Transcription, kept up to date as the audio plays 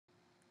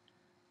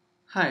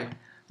Hi,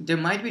 there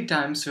might be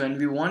times when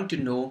we want to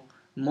know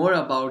more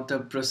about the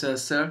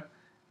processor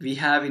we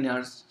have in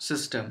our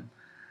system.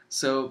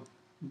 So,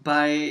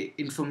 by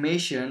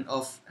information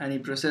of any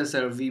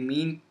processor, we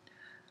mean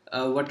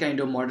what kind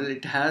of model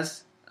it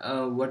has,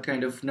 what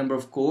kind of number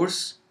of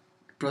cores,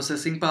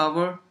 processing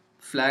power,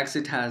 flags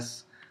it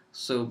has.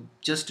 So,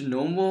 just to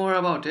know more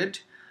about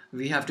it,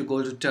 we have to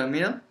go to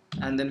terminal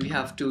and then we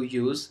have to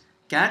use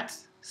cat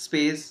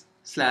space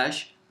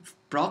slash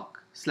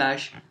proc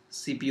slash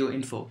CPU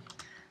info.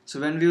 So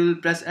when we will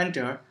press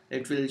enter,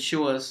 it will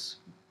show us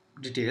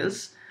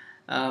details.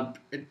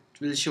 It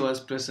will show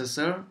us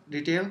processor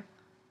detail,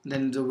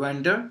 then the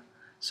vendor.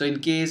 So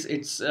in case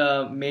it's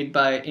made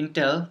by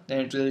Intel, then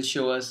it will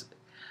show us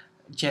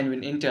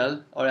genuine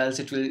Intel, or else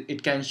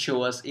it can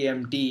show us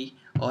AMD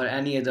or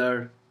any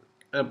other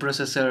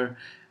processor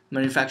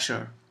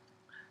manufacturer.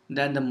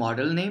 Then the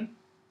model name,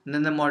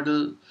 then the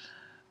model.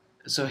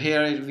 So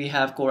here we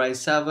have Core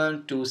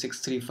i7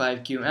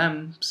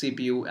 2635QM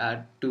CPU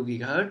at 2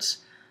 GHz.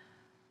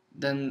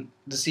 Then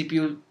the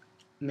CPU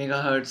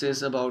megahertz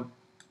is about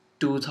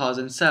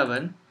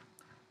 2007.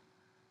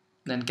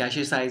 Then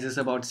cache size is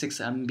about 6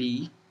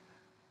 MB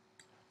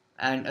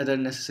and other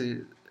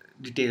necessary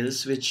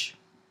details which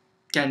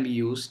can be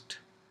used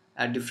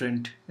at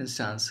different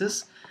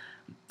instances.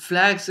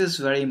 Flags is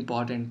very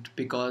important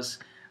because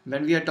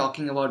when we are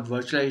talking about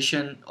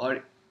virtualization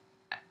or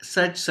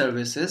such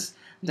services,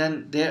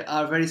 then there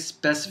are very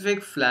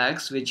specific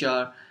flags which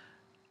are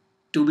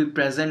to be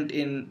present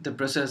in the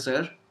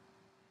processor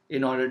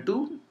in order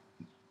to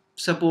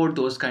support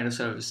those kind of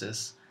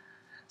services.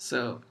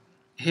 So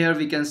here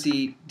we can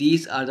see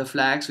these are the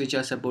flags which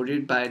are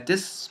supported by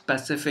this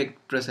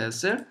specific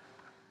processor.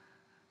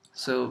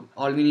 So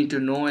all we need to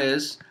know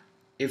is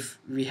if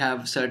we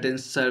have certain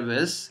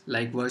service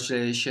like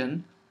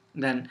virtualization,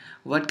 then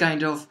what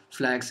kind of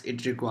flags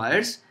it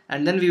requires,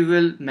 and then we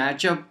will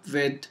match up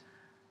with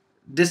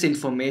this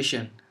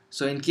information.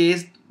 So in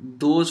case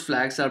those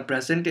flags are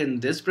present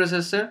in this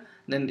processor,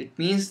 then it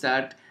means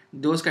that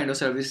those kind of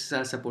services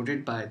are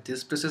supported by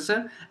this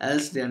processor,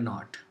 else they are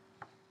not.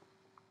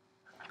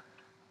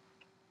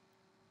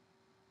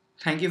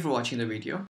 Thank you for watching the video.